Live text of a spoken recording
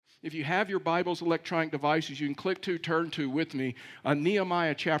If you have your Bibles, electronic devices, you can turn to with me,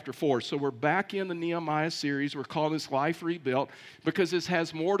 Nehemiah chapter 4. So we're back in the Nehemiah series. We're calling this Life Rebuilt because this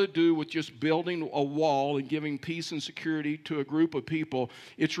has more to do with just building a wall and giving peace and security to a group of people.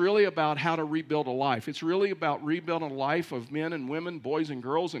 It's really about how to rebuild a life. It's really about rebuilding a life of men and women, boys and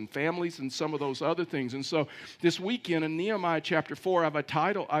girls, and families, and some of those other things. And so this weekend in Nehemiah chapter 4, I've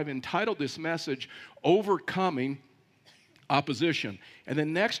entitled this message, Overcoming Opposition. And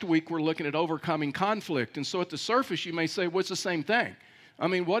then next week, we're looking at overcoming conflict. And so at the surface, you may say, well, it's the same thing. I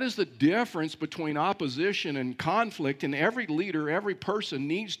mean, what is the difference between opposition and conflict? And every leader, every person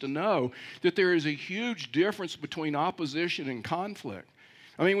needs to know that there is a huge difference between opposition and conflict.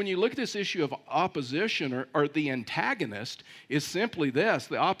 I mean, when you look at this issue of opposition or the antagonist, is simply this.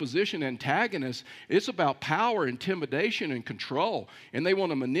 The opposition antagonist, it's about power, intimidation, and control. And they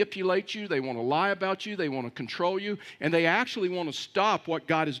want to manipulate you. They want to lie about you. They want to control you. And they actually want to stop what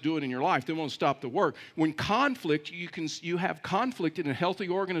God is doing in your life. They want to stop the work. When conflict, you have conflict in a healthy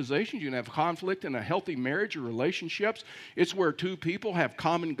organization. You can have conflict in a healthy marriage or relationships. It's where two people have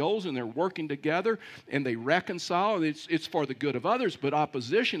common goals and they're working together and they reconcile. It's for the good of others. But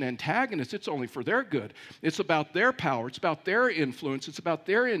opposition, antagonists, it's only for their good. It's about their power. It's about their influence. It's about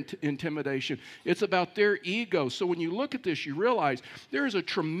their intimidation. It's about their ego. So when you look at this, you realize there is a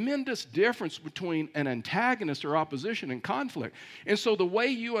tremendous difference between an antagonist or opposition and conflict. And so the way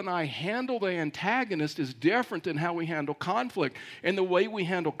you and I handle the antagonist is different than how we handle conflict. And the way we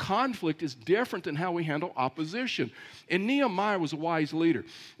handle conflict is different than how we handle opposition. And Nehemiah was a wise leader.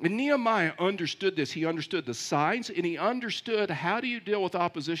 And Nehemiah understood this. He understood the signs, and he understood how do you deal with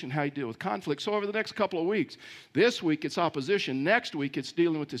opposition, how you deal with conflict. So over the next couple of weeks, this week it's opposition. Next week it's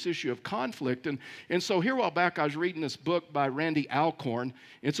dealing with this issue of conflict. And so here a while back I was reading this book by Randy Alcorn.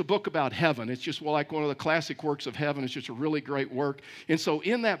 It's a book about heaven. It's just like one of the classic works of heaven. It's just a really great work. And so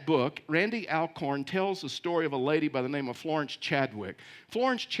in that book, Randy Alcorn tells the story of a lady by the name of Florence Chadwick.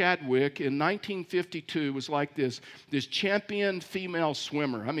 Florence Chadwick in 1952 was like this champion female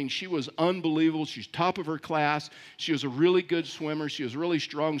swimmer. I mean, she was unbelievable. She's top of her class. She was a really good swimmer. She was a really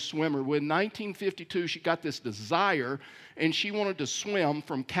strong swimmer. When 1952, she got this desire, and she wanted to swim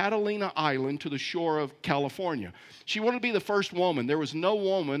from Catalina Island to the shore of California. She wanted to be the first woman. There was no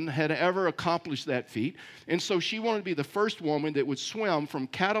woman had ever accomplished that feat, and so she wanted to be the first woman that would swim from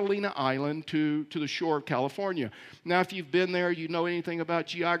Catalina Island to the shore of California. Now, if you've been there, you know anything about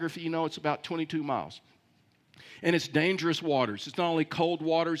geography, you know it's about 22 miles. And it's dangerous waters. It's not only cold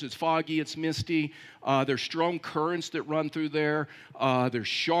waters, it's foggy, it's misty. There's strong currents that run through there. There's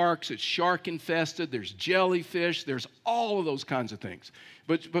sharks, it's shark infested. There's jellyfish. There's all of those kinds of things.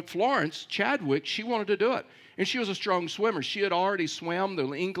 But Florence Chadwick, she wanted to do it. And she was a strong swimmer. She had already swam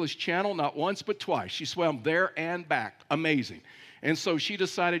the English Channel not once but twice. She swam there and back. Amazing. And so she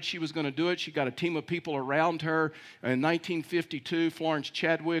decided she was going to do it. She got a team of people around her. In 1952, Florence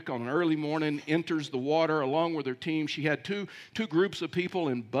Chadwick, on an early morning, enters the water along with her team. She had two groups of people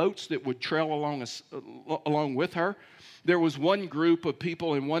in boats that would trail along with her. There was one group of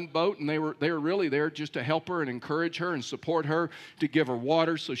people in one boat, and they were really there just to help her and encourage her and support her, to give her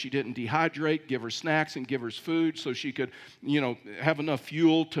water so she didn't dehydrate, give her snacks and give her food so she could, have enough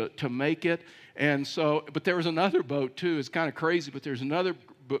fuel to make it. And so, but there was another boat too. It's kind of crazy, but there's another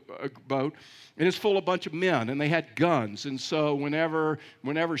boat, and it's full of a bunch of men, and they had guns. And so whenever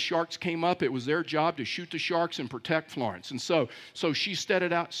sharks came up, it was their job to shoot the sharks and protect Florence. And so she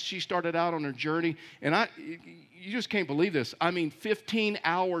started out on her journey, and you just can't believe this. I mean, 15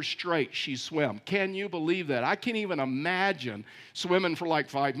 hours straight she swam. Can you believe that? I can't even imagine swimming for like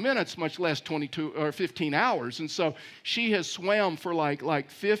 5 minutes, much less 22 or 15 hours. And so she has swam for like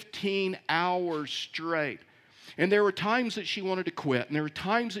 15 hours straight. And there were times that she wanted to quit, and there were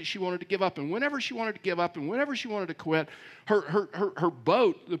times that she wanted to give up. And whenever she wanted to give up and whenever she wanted to quit, her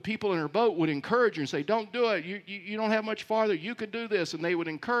boat, the people in her boat would encourage her and say, don't do it. You don't have much farther. You could do this. And they would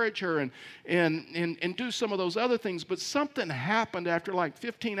encourage her and do some of those other things. But something happened after like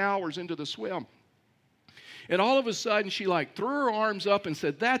 15 hours into the swim. And all of a sudden, she threw her arms up and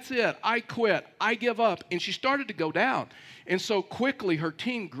said, that's it. I quit. I give up. And she started to go down. And so quickly, her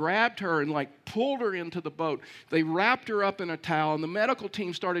team grabbed her and pulled her into the boat. They wrapped her up in a towel, and the medical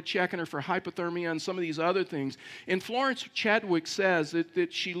team started checking her for hypothermia and some of these other things. And Florence Chadwick says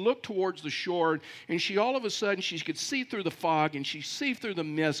that she looked towards the shore, and she all of a sudden, she could see through the fog, and she see through the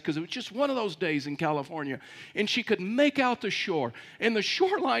mist, because it was just one of those days in California. And she could make out the shore. And the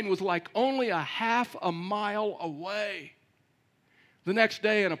shoreline was only a half a mile away. The next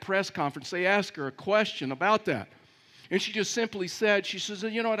day in a press conference, they asked her a question about that. And she just simply said, she says,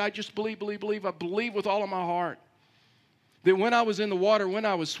 you know what, I just believe. I believe with all of my heart. That when I was in the water, when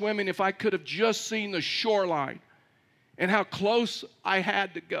I was swimming, if I could have just seen the shoreline and how close I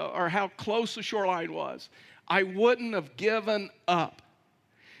had to go, or how close the shoreline was, I wouldn't have given up.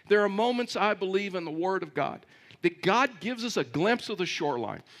 There are moments, I believe, in the Word of God that God gives us a glimpse of the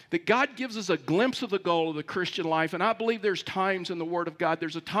shoreline, that God gives us a glimpse of the goal of the Christian life. And I believe there's times in the Word of God,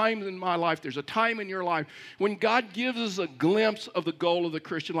 there's a time in my life, there's a time in your life when God gives us a glimpse of the goal of the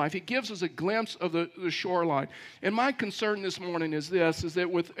Christian life. He gives us a glimpse of the shoreline. And my concern this morning is this, is that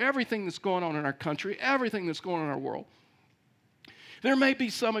with everything that's going on in our country, everything that's going on in our world, there may be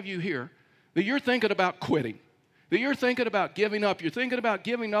some of you here that you're thinking about quitting, that you're thinking about giving up. You're thinking about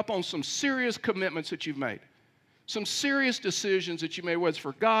giving up on some serious commitments that you've made, some serious decisions that you made, whether it's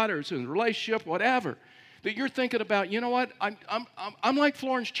for God or it's in a relationship, whatever, that you're thinking about, you know what, I'm like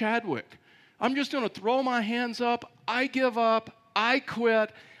Florence Chadwick. I'm just going to throw my hands up. I give up. I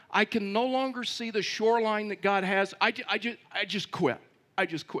quit. I can no longer see the shoreline that God has. I just quit. I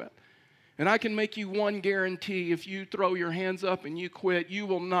just quit. And I can make you one guarantee: if you throw your hands up and you quit, you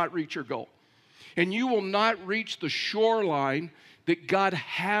will not reach your goal. And you will not reach the shoreline that God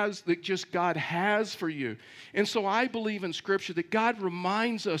has for you. And so I believe in Scripture that God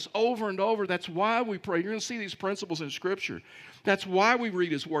reminds us over and over. That's why we pray. You're going to see these principles in Scripture. That's why we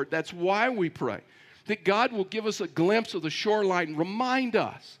read His Word. That's why we pray. That God will give us a glimpse of the shoreline, remind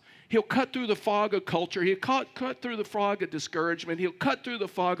us. He'll cut through the fog of culture. He'll cut through the fog of discouragement. He'll cut through the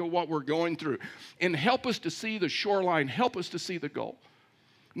fog of what we're going through and help us to see the shoreline, help us to see the goal.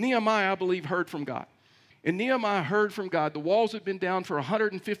 Nehemiah, I believe, heard from God. And Nehemiah heard from God. The walls had been down for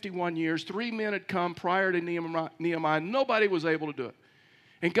 151 years. 3 men had come prior to Nehemiah. Nobody was able to do it.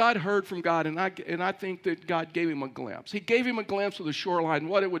 And God heard from God, and I think that God gave him a glimpse. He gave him a glimpse of the shoreline,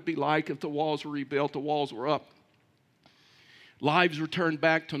 what it would be like if the walls were rebuilt, the walls were up. Lives returned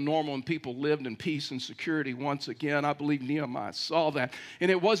back to normal and people lived in peace and security once again. I believe Nehemiah saw that.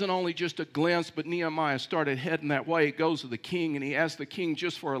 And it wasn't only just a glimpse, but Nehemiah started heading that way. He goes to the king and he asked the king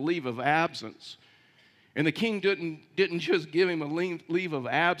just for a leave of absence. And the king didn't just give him a leave of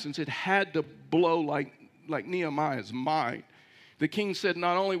absence. It had to blow like Nehemiah's mind. The king said,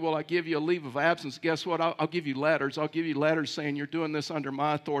 not only will I give you a leave of absence, guess what? I'll give you letters. I'll give you letters saying you're doing this under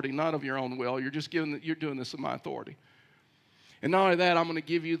my authority, not of your own will. You're doing this in my authority. And not only that, I'm going to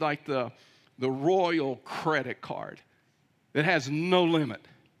give you like the royal credit card that has no limit.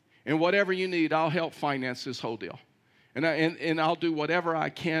 And whatever you need, I'll help finance this whole deal. And I'll do whatever I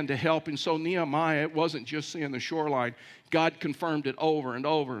can to help. And so Nehemiah, it wasn't just seeing the shoreline. God confirmed it over and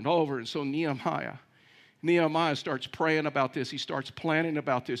over and over. And so Nehemiah starts praying about this. He starts planning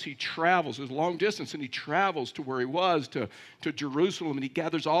about this. He travels. It's long distance, and he travels to where he was, to Jerusalem, and he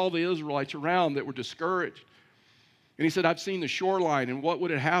gathers all the Israelites around that were discouraged. And he said, I've seen the shoreline, and what would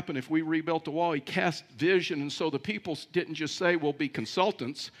have happened if we rebuilt the wall? He cast vision, and so the people didn't just say, we'll be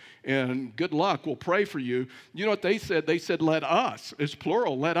consultants, and good luck, we'll pray for you. You know what they said? They said, let us, it's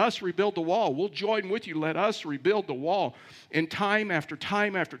plural, let us rebuild the wall. We'll join with you, let us rebuild the wall. And time after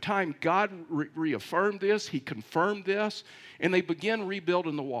time after time, God reaffirmed this, He confirmed this, and they began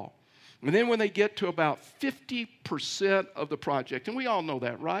rebuilding the wall. And then when they get to about 50% of the project, and we all know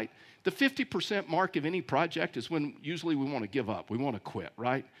that, right? The 50% mark of any project is when usually we want to give up. We want to quit,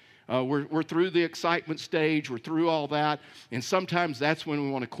 right? We're through the excitement stage. We're through all that. And sometimes that's when we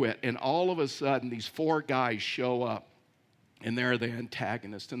want to quit. And all of a sudden, these 4 guys show up. And they're the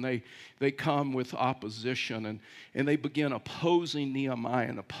antagonists. And they come with opposition. And they begin opposing Nehemiah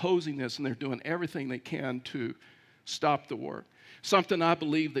and opposing this. And they're doing everything they can to stop the work. Something I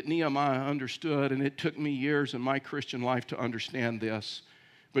believe that Nehemiah understood. And it took me years in my Christian life to understand this.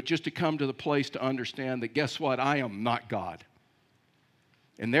 But just to come to the place to understand that, guess what? I am not God.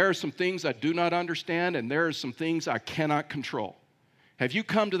 And there are some things I do not understand, and there are some things I cannot control. Have you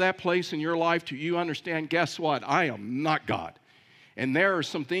come to that place in your life to you understand, guess what? I am not God. And there are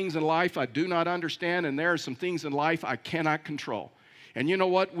some things in life I do not understand, and there are some things in life I cannot control. And you know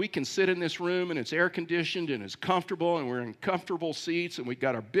what? We can sit in this room and it's air conditioned and it's comfortable and we're in comfortable seats and we've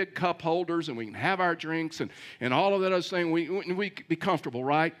got our big cup holders and we can have our drinks and all of that other thing. We can be comfortable,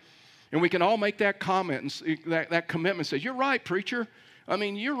 right? And we can all make that comment and that commitment, say, you're right, preacher. I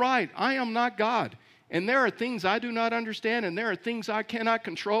mean, you're right. I am not God. And there are things I do not understand and there are things I cannot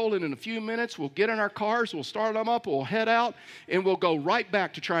control. And in a few minutes, we'll get in our cars, we'll start them up, we'll head out, and we'll go right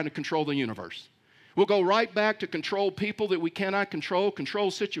back to trying to control the universe. We'll go right back to control people that we cannot control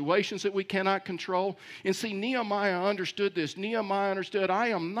situations that we cannot control. And see, Nehemiah understood this. Nehemiah understood, I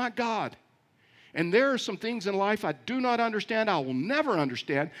am not God. And there are some things in life I do not understand, I will never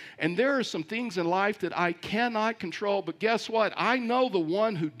understand. And there are some things in life that I cannot control. But guess what? I know the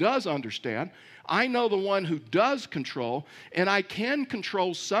one who does understand. I know the one who does control. And I can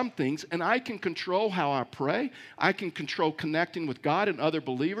control some things. And I can control how I pray. I can control connecting with God and other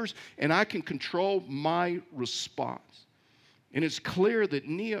believers. And I can control my response. And it's clear that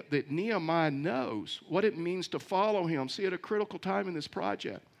Nehemiah knows what it means to follow him. See, at a critical time in this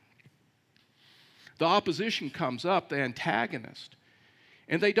project, the opposition comes up, the antagonist,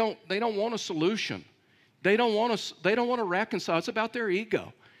 and they don't want a solution. They don't want to reconcile. It's about their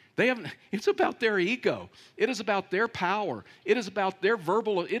ego. It's about their ego. It is about their power. It is about their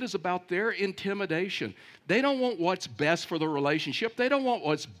it is about their intimidation. They don't want what's best for the relationship. They don't want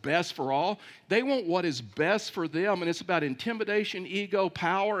what's best for all. They want what is best for them, and it's about intimidation, ego,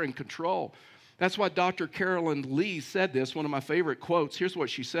 power, and control. That's why Dr. Carolyn Lee said this, one of my favorite quotes. Here's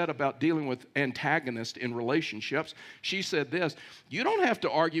what she said about dealing with antagonists in relationships. She said this: you don't have to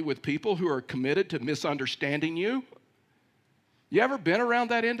argue with people who are committed to misunderstanding you. You ever been around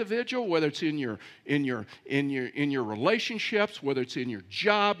that individual, whether it's in your relationships, whether it's in your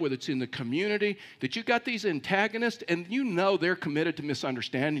job, whether it's in the community, that you got these antagonists and you know they're committed to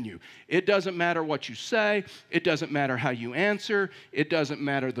misunderstanding you. It doesn't matter what you say. It doesn't matter how you answer. It doesn't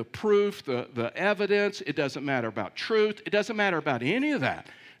matter the proof, the evidence. It doesn't matter about truth. It doesn't matter about any of that.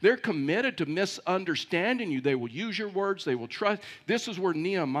 They're committed to misunderstanding you. They will use your words. They will trust. This is where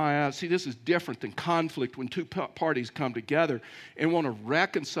Nehemiah, see, this is different than conflict when two parties come together and want to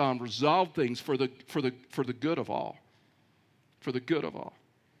reconcile and resolve things for the good of all. For the good of all.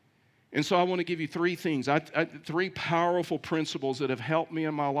 And so I want to give you three things, three powerful principles that have helped me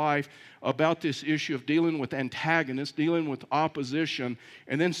in my life about this issue of dealing with antagonists, dealing with opposition,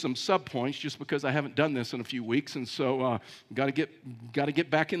 and then some subpoints, just because I haven't done this in a few weeks, and so got to get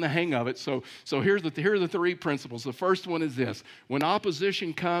back in the hang of it. So here are the three principles. The first one is this: when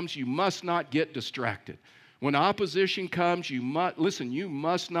opposition comes, you must not get distracted. When opposition comes, you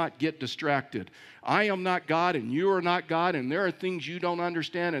must not get distracted. I am not God and you are not God, and there are things you don't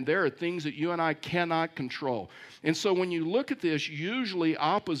understand, and there are things that you and I cannot control. And so when you look at this, usually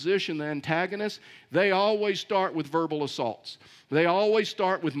opposition, the antagonists, they always start with verbal assaults. They always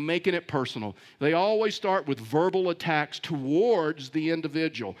start with making it personal. They always start with verbal attacks towards the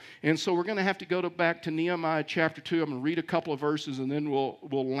individual. And so we're going to have to go back to Nehemiah chapter 2. I'm going to read a couple of verses, and then we'll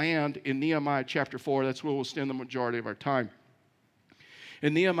land in Nehemiah chapter 4. That's where we'll spend the majority of our time.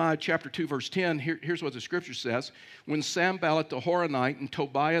 In Nehemiah chapter 2, verse 10, here's what the scripture says. When Sanballat the Horonite and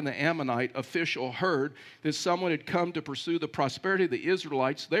Tobiah the Ammonite official heard that someone had come to pursue the prosperity of the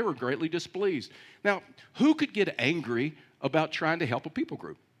Israelites, they were greatly displeased. Now, who could get angry about trying to help a people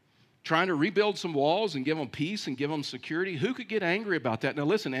group? Trying to rebuild some walls and give them peace and give them security? Who could get angry about that? Now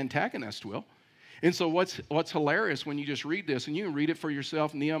listen, antagonists will. And so what's hilarious when you just read this, and you can read it for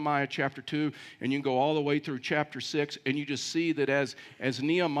yourself, Nehemiah chapter 2, and you can go all the way through chapter 6, and you just see that as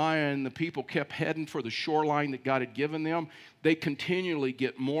Nehemiah and the people kept heading for the shoreline that God had given them, they continually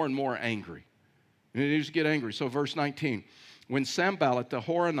get more and more angry. And they just get angry. So verse 19, when Sanballat the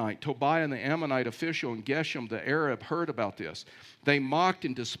Horonite, Tobiah the Ammonite official, and Geshem the Arab heard about this, they mocked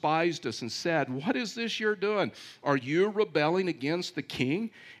and despised us and said, "What is this you're doing? Are you rebelling against the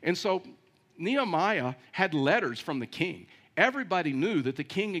king?" And so Nehemiah had letters from the king. Everybody knew that the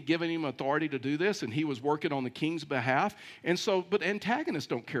king had given him authority to do this, and he was working on the king's behalf. And so, but antagonists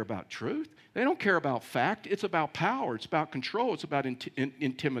don't care about truth. They don't care about fact. It's about power. It's about control. It's about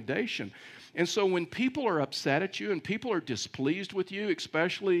intimidation. And so when people are upset at you and people are displeased with you,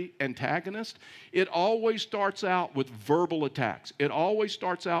 especially antagonists, it always starts out with verbal attacks. It always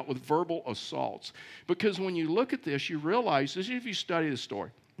starts out with verbal assaults. Because when you look at this, you realize, this, if you study the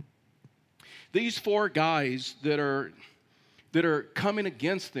story, these four guys that are coming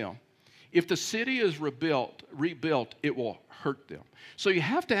against them, if the city is rebuilt, it will hurt them. So you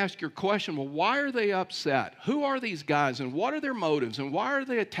have to ask your question, well, why are they upset? Who are these guys, and what are their motives, and why are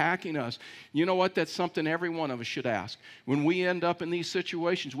they attacking us? You know what? That's something every one of us should ask. When we end up in these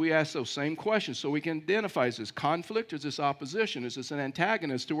situations, we ask those same questions so we can identify, is this conflict, is this opposition, is this an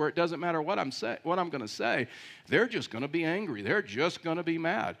antagonist, to where it doesn't matter what I'm going to say. They're just going to be angry. They're just going to be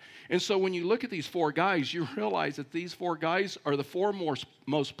mad. And so when you look at these four guys, you realize that these four guys are the four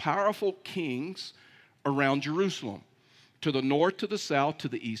most powerful kings around Jerusalem. To the north, to the south, to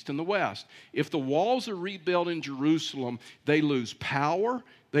the east, and the west. If the walls are rebuilt in Jerusalem, they lose power,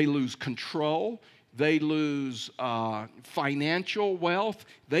 they lose control, They lose financial wealth.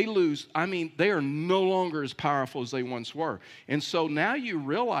 They lose, they are no longer as powerful as they once were. And so now you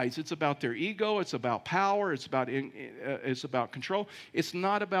realize it's about their ego, it's about power, it's about control. It's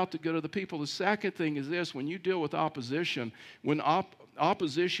not about the good of the people. The second thing is this: when you deal with opposition, when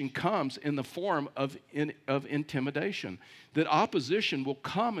opposition comes in the form of intimidation, that opposition will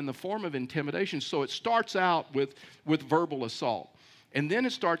come in the form of intimidation. So it starts out with verbal assault. And then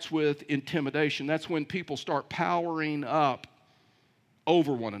it starts with intimidation. That's when people start powering up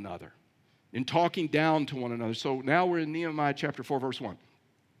over one another and talking down to one another. So now we're in Nehemiah chapter 4, verse 1.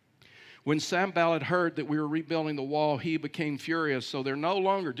 When Sanballat heard that we were rebuilding the wall, he became furious. So they're no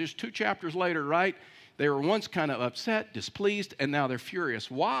longer, just 2 chapters later, right? They were once kind of upset, displeased, and now they're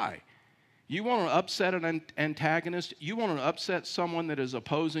furious. Why? You want to upset an antagonist? You want to upset someone that is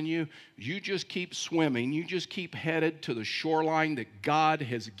opposing you? You just keep swimming. You just keep headed to the shoreline that God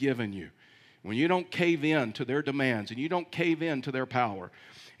has given you. When you don't cave in to their demands and you don't cave in to their power.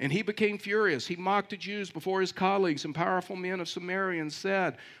 And he became furious. He mocked the Jews before his colleagues, and powerful men of Samaria, and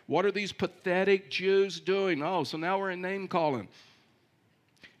said, "What are these pathetic Jews doing?" Oh, so now we're in name calling.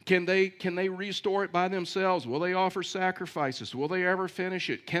 Can they restore it by themselves? Will they offer sacrifices? Will they ever finish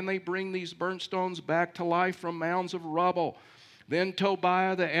it? Can they bring these burnt stones back to life from mounds of rubble? Then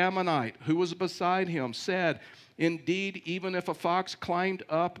Tobiah the Ammonite, who was beside him, said, "Indeed, even if a fox climbed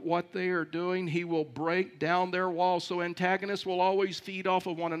up what they are doing, he will break down their walls." So antagonists will always feed off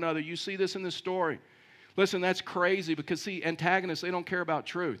of one another. You see this in this story. Listen, that's crazy because, see, antagonists, they don't care about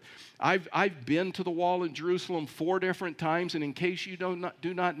truth. I've been to the wall in Jerusalem 4 different times, and in case you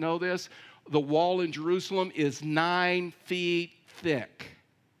do not know this, the wall in Jerusalem is 9 feet thick.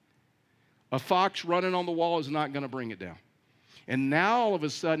 A fox running on the wall is not going to bring it down. And now all of a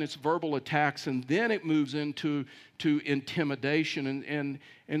sudden it's verbal attacks, and then it moves into intimidation.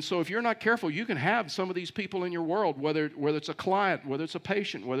 And so if you're not careful, you can have some of these people in your world, whether it's a client, whether it's a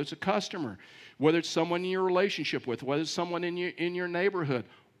patient, whether it's a customer, whether it's someone in your relationship with, whether it's someone in your neighborhood,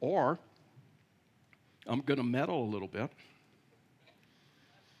 or I'm going to meddle a little bit.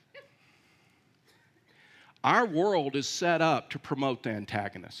 Our world is set up to promote the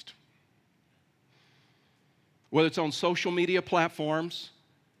antagonist. Whether it's on social media platforms,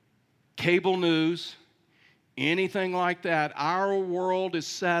 cable news, anything like that, our world is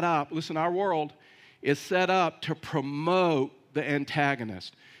set up. Listen, our world is set up to promote the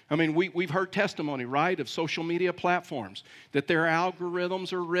antagonist. I mean, we've heard testimony, right, of social media platforms, that their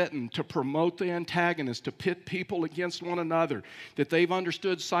algorithms are written to promote the antagonist, to pit people against one another, that they've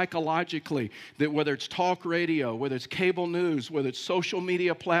understood psychologically that whether it's talk radio, whether it's cable news, whether it's social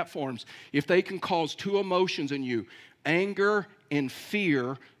media platforms, if they can cause 2 emotions in you, anger and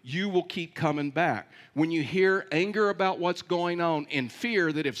fear, you will keep coming back. When you hear anger about what's going on and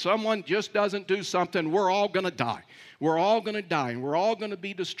fear that if someone just doesn't do something, we're all going to die. We're all going to die, and we're all going to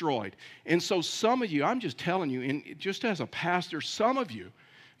be destroyed. And so some of you, I'm just telling you, and just as a pastor, some of you,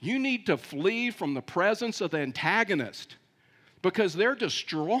 you need to flee from the presence of the antagonist because they're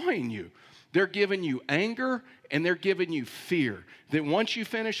destroying you. They're giving you anger and they're giving you fear. That once you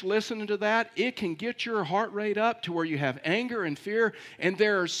finish listening to that, it can get your heart rate up to where you have anger and fear. And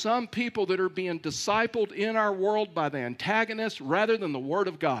there are some people that are being discipled in our world by the antagonist rather than the Word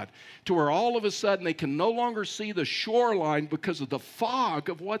of God, to where all of a sudden they can no longer see the shoreline because of the fog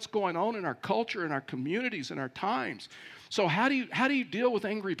of what's going on in our culture, in our communities, in our times. So how do you deal with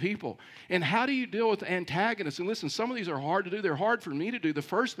angry people? And how do you deal with antagonists? And listen, some of these are hard to do. They're hard for me to do. The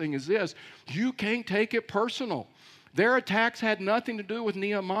first thing is this: you can't take it personal. Their attacks had nothing to do with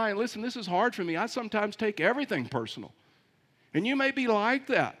Nehemiah. And listen, this is hard for me. I sometimes take everything personal. And you may be like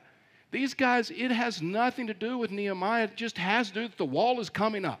that. These guys, it has nothing to do with Nehemiah. It just has to do with the wall is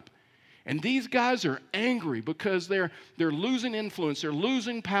coming up. And these guys are angry because they're losing influence, they're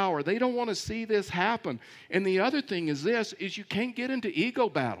losing power. They don't want to see this happen. And the other thing is this, is you can't get into ego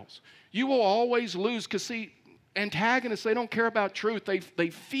battles. You will always lose because, see, antagonists, they don't care about truth. They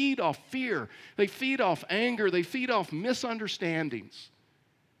feed off fear. They feed off anger. They feed off misunderstandings.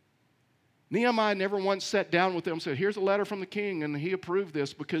 Nehemiah never once sat down with them and said, here's a letter from the king, and he approved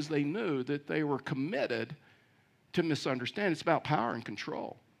this, because they knew that they were committed to misunderstand. It's about power and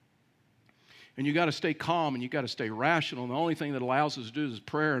control. And you got to stay calm and you got to stay rational. And the only thing that allows us to do is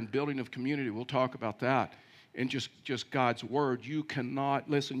prayer and building of community. We'll talk about that. And just God's word. You cannot,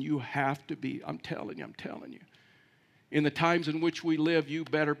 listen, you have to be, I'm telling you. In the times in which we live, you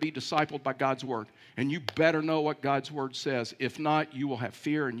better be discipled by God's word. And you better know what God's word says. If not, you will have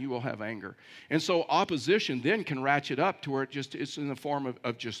fear and you will have anger. And so opposition then can ratchet up to where it's in the form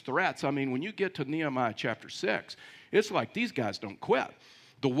of just threats. I mean, when you get to Nehemiah chapter 6, it's like these guys don't quit.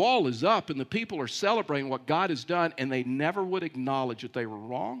 The wall is up and the people are celebrating what God has done, and they never would acknowledge that they were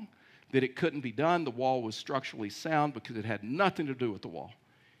wrong, that it couldn't be done. The wall was structurally sound because it had nothing to do with the wall.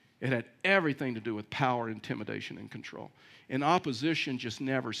 It had everything to do with power, intimidation, and control. And opposition just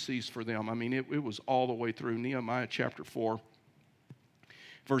never ceased for them. I mean, it was all the way through. Nehemiah chapter 4,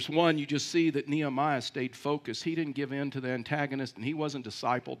 verse 1, you just see that Nehemiah stayed focused. He didn't give in to the antagonist, and he wasn't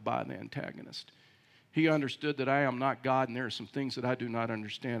discipled by the antagonist. He understood that I am not God, and there are some things that I do not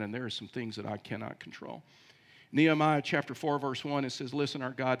understand, and there are some things that I cannot control. Nehemiah chapter 4, verse 1, it says, listen,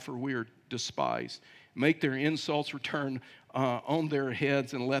 our God, for we are despised. Make their insults return on their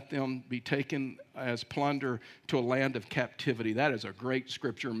heads, and let them be taken as plunder to a land of captivity. That is a great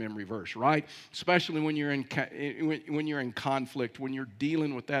scripture memory verse, right? Especially when you're in conflict, when you're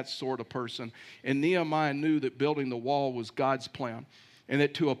dealing with that sort of person. And Nehemiah knew that building the wall was God's plan, and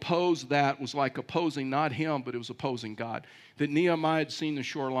that to oppose that was like opposing not him, but it was opposing God. That Nehemiah had seen the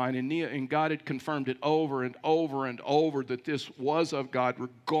shoreline, and God had confirmed it over and over and over that this was of God,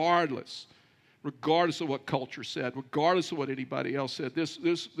 regardless of what culture said, regardless of what anybody else said. This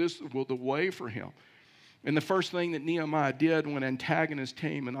was the way for him. And the first thing that Nehemiah did when antagonists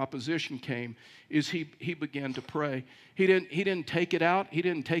came and opposition came is he began to pray. He didn't take it out. He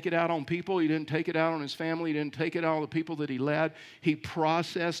didn't take it out on people. He didn't take it out on his family. He didn't take it out on the people that he led. He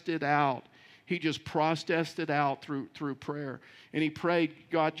processed it out. He just processed it out through prayer. And he prayed,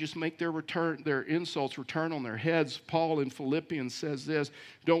 God, just make their insults return on their heads. Paul in Philippians says this,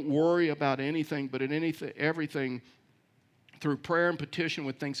 don't worry about anything, but in everything, through prayer and petition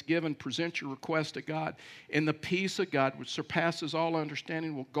with thanksgiving, present your request to God. And the peace of God, which surpasses all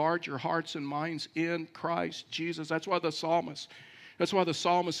understanding, will guard your hearts and minds in Christ Jesus. That's why the psalmist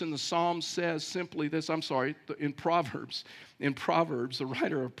in the Psalms says simply this, in Proverbs, the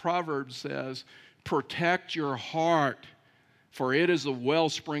writer of Proverbs says, protect your heart, for it is the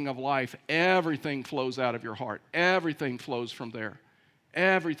wellspring of life. Everything flows out of your heart. Everything flows from there.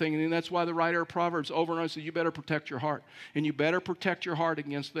 Everything. And that's why the writer of Proverbs over and over says, you better protect your heart. And you better protect your heart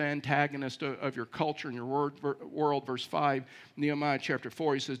against the antagonist of your culture and your world. Verse 5, Nehemiah chapter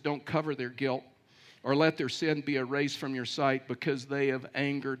 4, he says, don't cover their guilt or let their sin be erased from your sight, because they have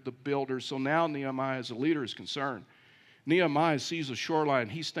angered the builders. So now Nehemiah as a leader is concerned. Nehemiah sees the shoreline.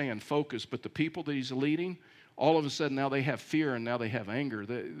 He's staying focused. But the people that he's leading, all of a sudden now they have fear and now they have anger.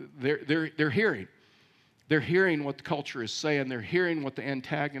 They're hearing. They're hearing what the culture is saying. They're hearing what the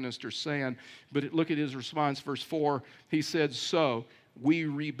antagonists are saying. But look at his response, verse 4. He said, so we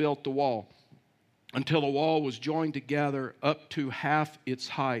rebuilt the wall until the wall was joined together up to half its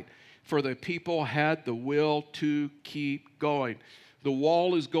height. For the people had the will to keep going. The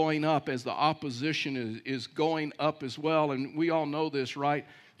wall is going up as the opposition is going up as well. And we all know this, right?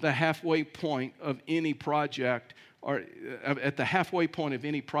 The halfway point of any project, or at the halfway point of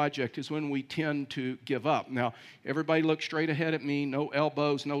any project, is when we tend to give up. Now, everybody look straight ahead at me. No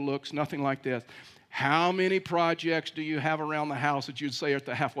elbows, no looks, nothing like this. How many projects do you have around the house that you'd say are at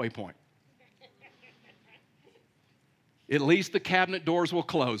the halfway point? At least the cabinet doors will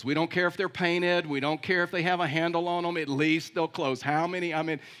close. We don't care if they're painted. We don't care if they have a handle on them. At least they'll close. How many? I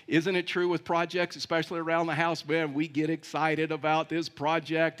mean, isn't it true with projects, especially around the house? Man, we get excited about this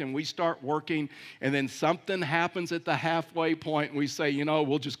project and we start working, and then something happens at the halfway point and we say,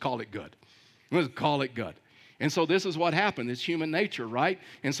 we'll just call it good. Let's call it good. And so this is what happened. It's human nature, right?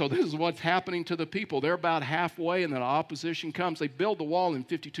 And so this is what's happening to the people. They're about halfway and then opposition comes. They build the wall in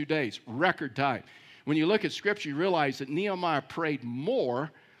 52 days, record time. When you look at Scripture, you realize that Nehemiah prayed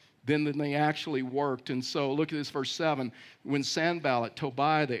more than they actually worked. And so look at this, verse 7. When Sanballat,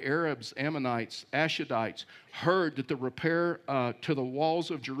 Tobiah, the Arabs, Ammonites, Ashdodites heard that the repair to the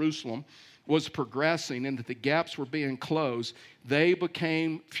walls of Jerusalem was progressing and that the gaps were being closed, they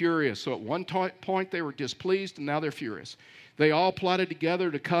became furious. So at one point they were displeased, and now they're furious. They all plotted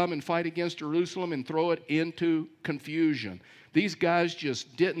together to come and fight against Jerusalem and throw it into confusion. These guys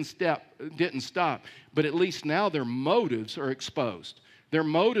just didn't stop, but at least now their motives are exposed. Their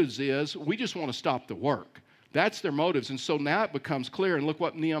motives is, we just want to stop the work. That's their motives. And so now it becomes clear, and look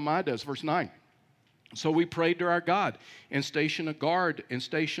what Nehemiah does, verse 9. So we prayed to our God and stationed a guard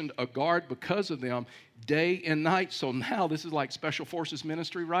because of them day and night. So now this is like special forces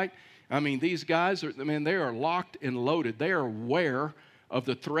ministry, right? I mean, these guys they are locked and loaded. They are aware of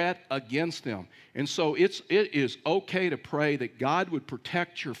the threat against them. And so it is okay to pray that God would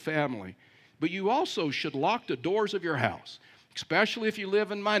protect your family, but you also should lock the doors of your house, especially if you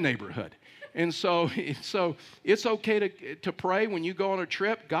live in my neighborhood. And so it's okay to pray when you go on a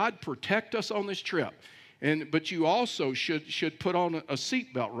trip, God, protect us on this trip. But you also should put on a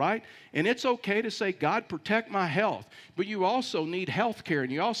seatbelt, right? And it's okay to say, God, protect my health. But you also need health care,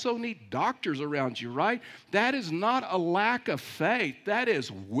 and you also need doctors around you, right? That is not a lack of faith. That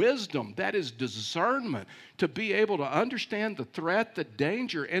is wisdom. That is discernment to be able to understand the threat, the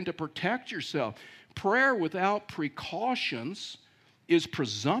danger, and to protect yourself. Prayer without precautions is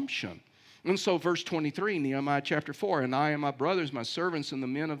presumption. And so verse 23, Nehemiah chapter 4, and I and my brothers, my servants, and the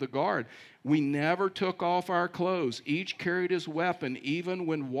men of the guard, we never took off our clothes. Each carried his weapon, even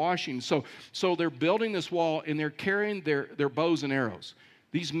when washing. So they're building this wall, and they're carrying their bows and arrows.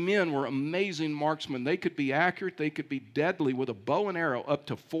 These men were amazing marksmen. They could be accurate. They could be deadly with a bow and arrow up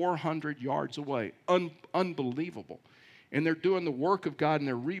to 400 yards away. Unbelievable. And they're doing the work of God, and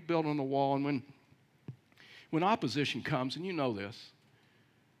they're rebuilding the wall. And when opposition comes, and you know this,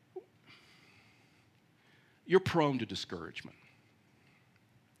 you're prone to discouragement.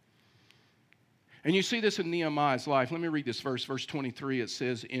 And you see this in Nehemiah's life. Let me read this verse 23. It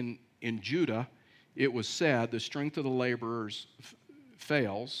says, in Judah, it was said, the strength of the laborers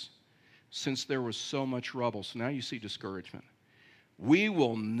fails since there was so much rubble. So now you see discouragement. We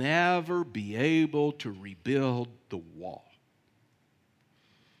will never be able to rebuild the wall.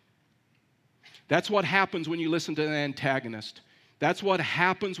 That's what happens when you listen to an antagonist. That's what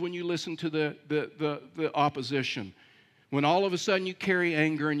happens when you listen to the opposition. When all of a sudden you carry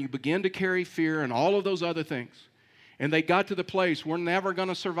anger and you begin to carry fear and all of those other things. And they got to the place, we're never going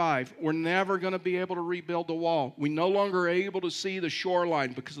to survive. We're never going to be able to rebuild the wall. We no longer are able to see the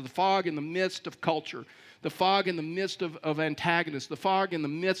shoreline because of the fog in the midst of culture, the fog in the midst of antagonists, the fog in the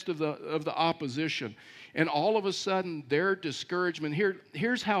midst of the opposition. And all of a sudden, their discouragement.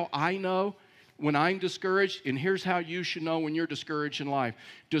 Here's how I know when I'm discouraged, and here's how you should know when you're discouraged in life.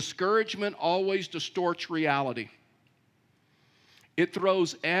 Discouragement always distorts reality. It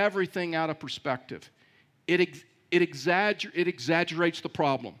throws everything out of perspective. It exaggerates the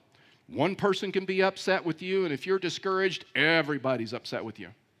problem. One person can be upset with you, and if you're discouraged, everybody's upset with you.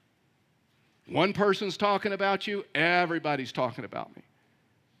 One person's talking about you, everybody's talking about me.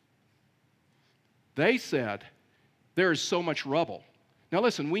 They said, there is so much rubble. Now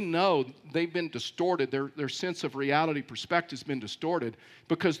listen, we know they've been distorted. Their sense of reality perspective has been distorted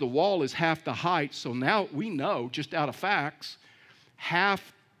because the wall is half the height. So now we know, just out of facts,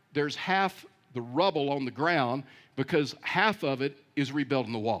 there's half the rubble on the ground because half of it is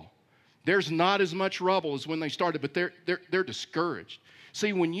rebuilding the wall. There's not as much rubble as when they started, but they're discouraged.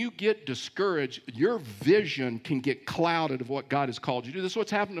 See, when you get discouraged, your vision can get clouded of what God has called you to do. This is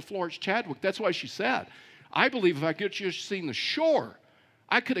what's happened to Florence Chadwick. That's why she said, I believe if I could just seen the shore,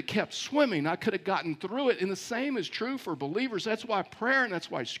 I could have kept swimming. I could have gotten through it. And the same is true for believers. That's why prayer and that's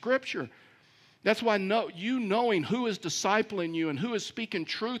why Scripture. That's why knowing who is discipling you and who is speaking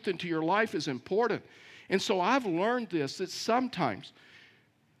truth into your life is important. And so I've learned this, that sometimes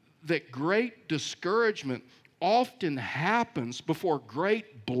that great discouragement often happens before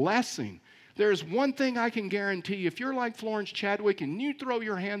great blessing. There's one thing I can guarantee. If you're like Florence Chadwick and you throw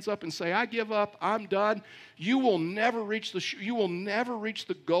your hands up and say, I give up, I'm done, you will never reach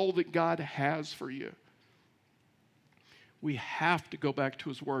the goal that God has for you. We have to go back to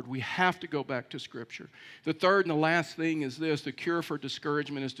His Word. We have to go back to Scripture. The third and the last thing is this. The cure for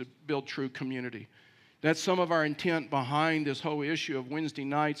discouragement is to build true community. That's some of our intent behind this whole issue of Wednesday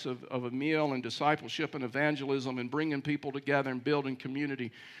nights of a meal and discipleship and evangelism and bringing people together and building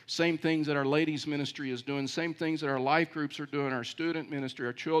community. Same things that our ladies ministry is doing, same things that our life groups are doing, our student ministry,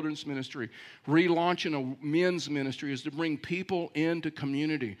 our children's ministry. Relaunching a men's ministry is to bring people into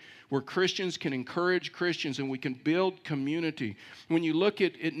community where Christians can encourage Christians and we can build community. When you look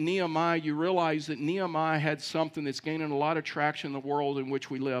at Nehemiah, you realize that Nehemiah had something that's gaining a lot of traction in the world in which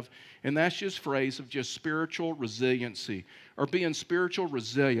we live. And that's just a phrase of just spiritual resiliency or being spiritual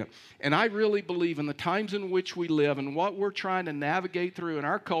resilient. And I really believe in the times in which we live and what we're trying to navigate through in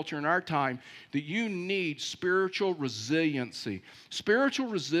our culture and our time, that you need spiritual resiliency. Spiritual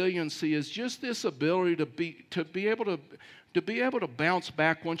resiliency is just this ability to be able to bounce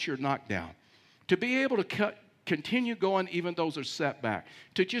back once you're knocked down, to be able to continue going even though there's setback,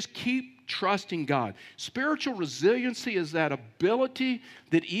 to just keep trusting God. Spiritual resiliency is that ability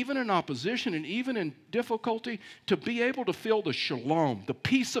that even in opposition and even in difficulty, to be able to feel the shalom, the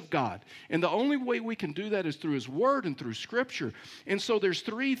peace of God. And the only way we can do that is through His Word and through Scripture. And so there's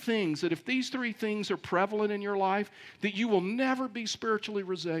three things that if these three things are prevalent in your life, that you will never be spiritually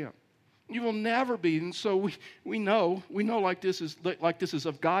resilient. You will never be. And so we know like this is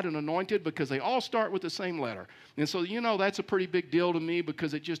of God and anointed because they all start with the same letter. And so that's a pretty big deal to me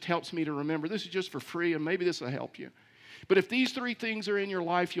because it just helps me to remember this is just for free and maybe this will help you. But if these three things are in your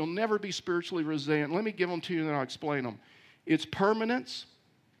life, you'll never be spiritually resilient. Let me give them to you and then I'll explain them. It's permanence,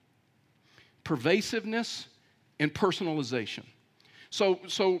 pervasiveness, and personalization. So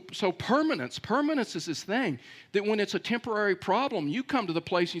permanence is this thing that when it's a temporary problem, you come to the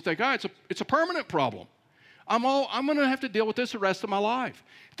place and you think, it's a permanent problem. I'm going to have to deal with this the rest of my life.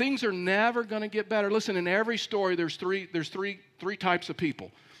 Things are never going to get better. Listen, in every story, there's three types of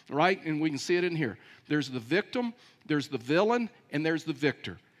people, right? And we can see it in here. There's the victim, there's the villain, and there's the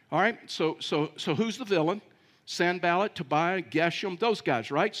victor. All right? So who's the villain? Sanballat, Tobiah, Geshem, those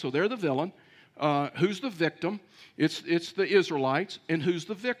guys, right? So they're the villain. Who's the victim? It's the Israelites. And who's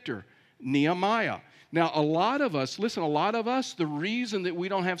the victor? Nehemiah. Now, a lot of us, the reason that we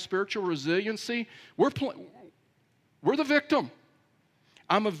don't have spiritual resiliency, we're the victim.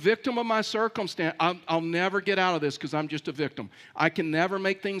 I'm a victim of my circumstance. I'll never get out of this because I'm just a victim. I can never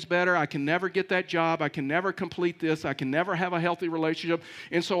make things better. I can never get that job. I can never complete this. I can never have a healthy relationship.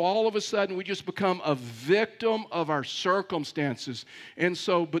 And so all of a sudden, we just become a victim of our circumstances. And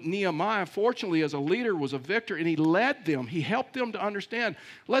so, but Nehemiah, fortunately, as a leader, was a victor, and he led them. He helped them to understand,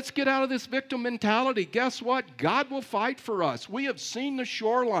 let's get out of this victim mentality. Guess what? God will fight for us. We have seen the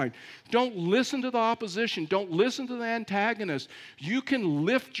shoreline. Don't listen to the opposition. Don't listen to the antagonist. You can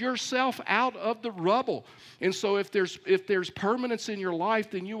lift yourself out of the rubble. And so if there's permanence in your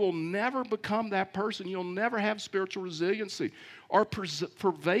life, then you will never become that person. You'll never have spiritual resiliency or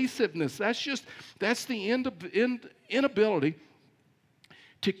pervasiveness. That's the inability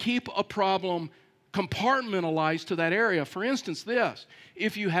to keep a problem compartmentalized to that area. For instance,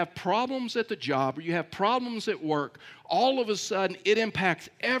 if you have problems at the job or you have problems at work, all of a sudden it impacts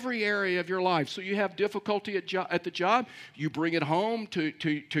every area of your life. So you have difficulty at the job, you bring it home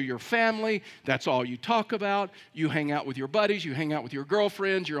to your family, that's all you talk about. You hang out with your buddies, you hang out with your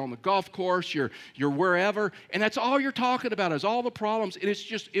girlfriends, you're on the golf course, you're wherever, and that's all you're talking about is all the problems, and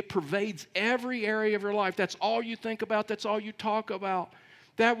it pervades every area of your life. That's all you think about, that's all you talk about.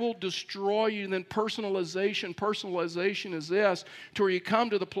 That will destroy you. And then personalization is this, to where you come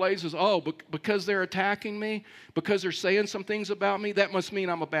to the places, because they're attacking me, because they're saying some things about me, that must mean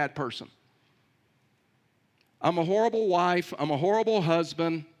I'm a bad person. I'm a horrible wife, I'm a horrible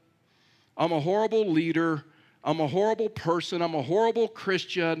husband, I'm a horrible leader, I'm a horrible person, I'm a horrible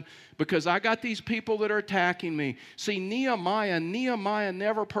Christian, because I got these people that are attacking me. See, Nehemiah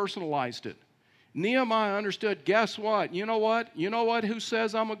never personalized it. Nehemiah understood, guess what? You know what? Who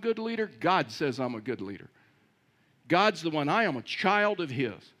says I'm a good leader? God says I'm a good leader. God's the one. I am a child of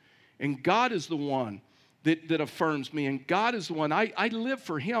His. And God is the one that affirms me. And God is the one. I live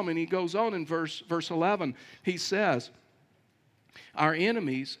for Him. And he goes on in verse 11. He says, our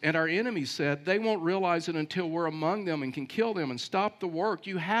enemies said, they won't realize it until we're among them and can kill them and stop the work.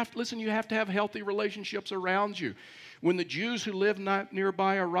 You have to have healthy relationships around you. When the Jews who lived not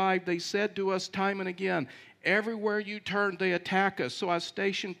nearby arrived, they said to us time and again, everywhere you turn, they attack us. So I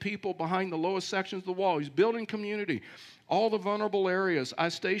stationed people behind the lowest sections of the wall. He's building community. All the vulnerable areas, I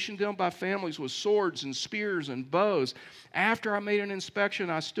stationed them by families with swords and spears and bows. After I made an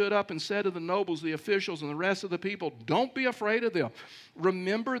inspection, I stood up and said to the nobles, the officials, and the rest of the people, don't be afraid of them.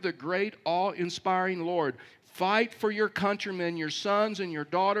 Remember the great, awe-inspiring Lord. Fight for your countrymen, your sons and your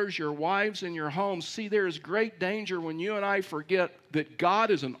daughters, your wives and your homes. See, there is great danger when you and I forget that God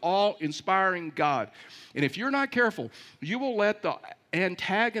is an awe-inspiring God. And if you're not careful, you will let the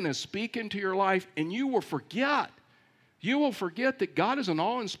antagonist speak into your life, and you will forget. You will forget that God is an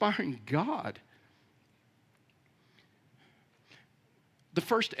awe-inspiring God. The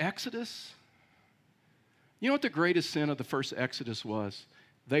first Exodus, you know what the greatest sin of the first Exodus was?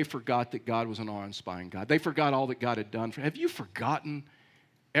 They forgot that God was an awe-inspiring God. They forgot all that God had done for them. Have you forgotten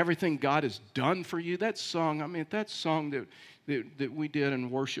everything God has done for you? That song that we did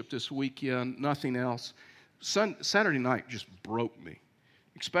in worship this weekend, nothing else. Saturday night just broke me.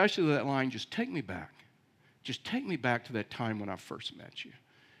 Especially that line, just take me back. Just take me back to that time when I first met you.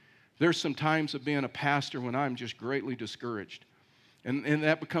 There's some times of being a pastor when I'm just greatly discouraged. And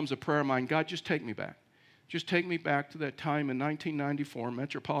that becomes a prayer of mine. God, just take me back. Just take me back to that time in 1994,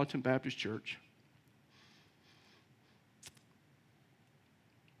 Metropolitan Baptist Church,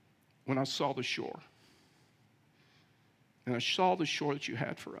 when I saw the shore. And I saw the shore that you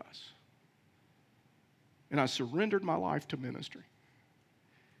had for us. And I surrendered my life to ministry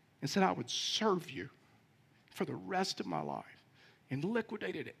and said I would serve you for the rest of my life, and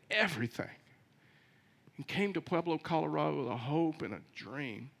liquidated everything and came to Pueblo, Colorado with a hope and a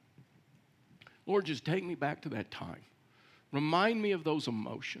dream. Lord, just take me back to that time. Remind me of those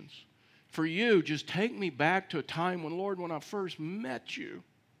emotions. For you, just take me back to a time when, Lord, when I first met you,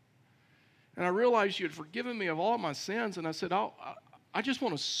 And I realized you had forgiven me of all my sins. And I said, I just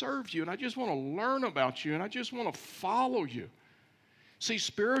want to serve you, and I just want to learn about you, and I just want to follow you. See,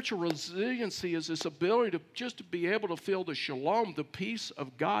 spiritual resiliency is this ability to just to be able to feel the shalom, the peace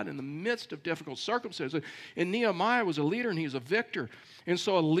of God in the midst of difficult circumstances. And Nehemiah was a leader, and he's a victor. And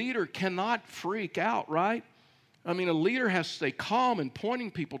so a leader cannot freak out, right? I mean, a leader has to stay calm and pointing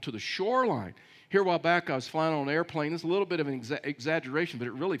people to the shoreline. Here a while back, I was flying on an airplane. It's a little bit of an exaggeration, but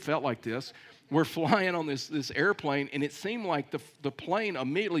it really felt like this. We're flying on this airplane, and it seemed like the plane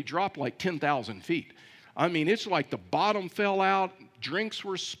immediately dropped like 10,000 feet. I mean, it's like the bottom fell out, drinks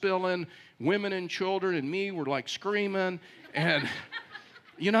were spilling, women and children and me were like screaming, and,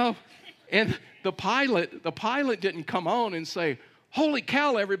 you know, and the pilot didn't come on and say, "Holy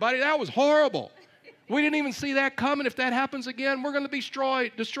cow, everybody, that was horrible. We didn't even see that coming. If that happens again, we're going to be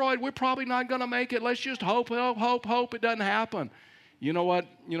destroyed. We're probably not going to make it. Let's just hope it doesn't happen." You know what?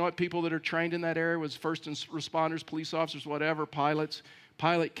 People that are trained in that area was first responders, police officers, whatever, pilots.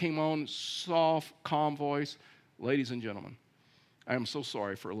 Pilot came on, soft, calm voice. "Ladies and gentlemen, I am so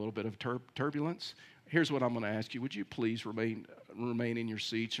sorry for a little bit of turbulence. Here's what I'm going to ask you. Would you please remain in your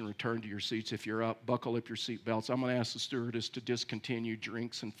seats and return to your seats if you're up? Buckle up your seat belts. I'm going to ask the stewardess to discontinue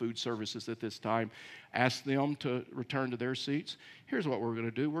drinks and food services at this time. Ask them to return to their seats. Here's what we're going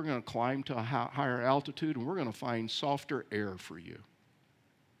to do. We're going to climb to a higher altitude, and we're going to find softer air for you.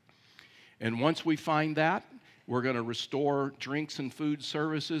 And once we find that, we're going to restore drinks and food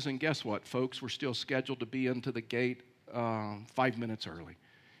services. And guess what, folks? We're still scheduled to be into the gate 5 minutes early.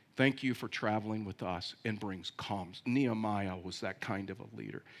 Thank you for traveling with us," and brings calm. Nehemiah was that kind of a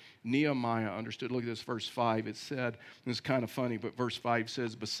leader. Nehemiah understood. Look at this, verse 5. It said, it's kind of funny, but verse 5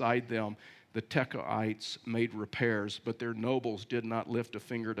 says, "Beside them, the Tekoites made repairs, but their nobles did not lift a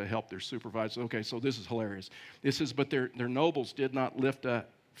finger to help their supervisors." Okay, so this is hilarious. It says, but their nobles did not lift a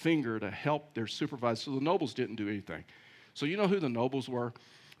finger to help their supervisors. So the nobles didn't do anything. So you know who the nobles were?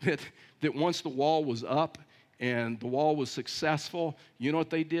 That once the wall was up and the wall was successful, you know what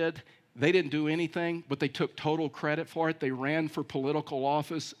they did? They didn't do anything, but they took total credit for it. They ran for political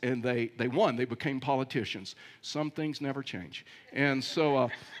office, and they won. They became politicians. Some things never change. And so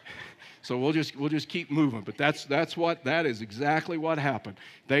so we'll just keep moving. But that is exactly what happened.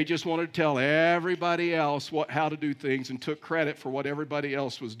 They just wanted to tell everybody else how to do things and took credit for what everybody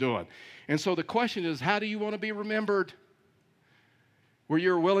else was doing. And so the question is, how do you want to be remembered? Where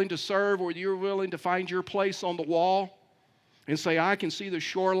you're willing to serve, where you're willing to find your place on the wall and say, "I can see the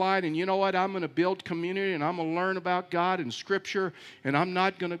shoreline, and you know what? I'm going to build community, and I'm going to learn about God and Scripture, and I'm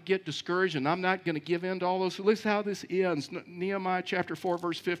not going to get discouraged, and I'm not going to give in to all those." So listen how this ends. Nehemiah chapter 4,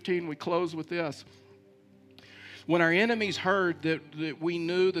 verse 15, we close with this. "When our enemies heard that we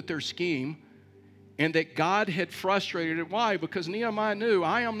knew that their scheme and that God had frustrated it," why? Because Nehemiah knew,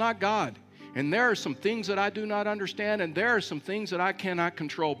 I am not God. And there are some things that I do not understand, and there are some things that I cannot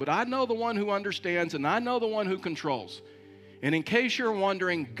control. But I know the one who understands, and I know the one who controls. And in case you're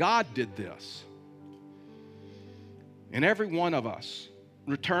wondering, God did this. And every one of us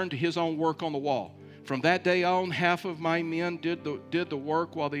returned to his own work on the wall. From that day on, half of my men did the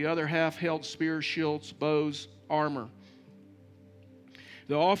work, while the other half held spears, shields, bows, armor.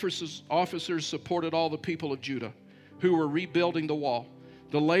 The officers supported all the people of Judah who were rebuilding the wall.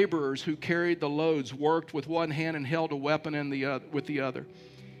 The laborers who carried the loads worked with one hand and held a weapon with the other.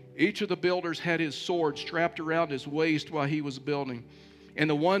 Each of the builders had his sword strapped around his waist while he was building. And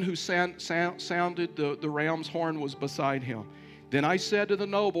the one who sounded the ram's horn was beside him. Then I said to the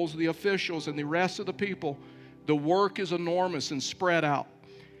nobles, the officials, and the rest of the people, "The work is enormous and spread out.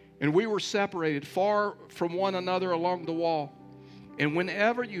 And we were separated far from one another along the wall. And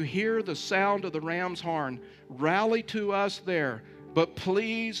whenever you hear the sound of the ram's horn, rally to us there. But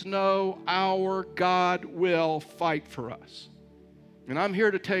please know our God will fight for us." And I'm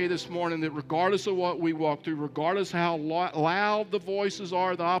here to tell you this morning that regardless of what we walk through, regardless how loud the voices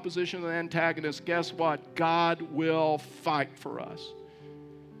are, the opposition, the antagonists, guess what? God will fight for us.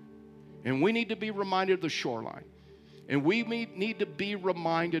 And we need to be reminded of the shoreline. And we need to be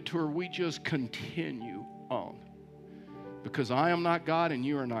reminded to where we just continue on. Because I am not God and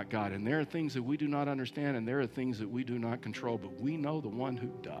you are not God. And there are things that we do not understand and there are things that we do not control. But we know the one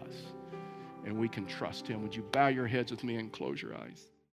who does. And we can trust him. Would you bow your heads with me and close your eyes?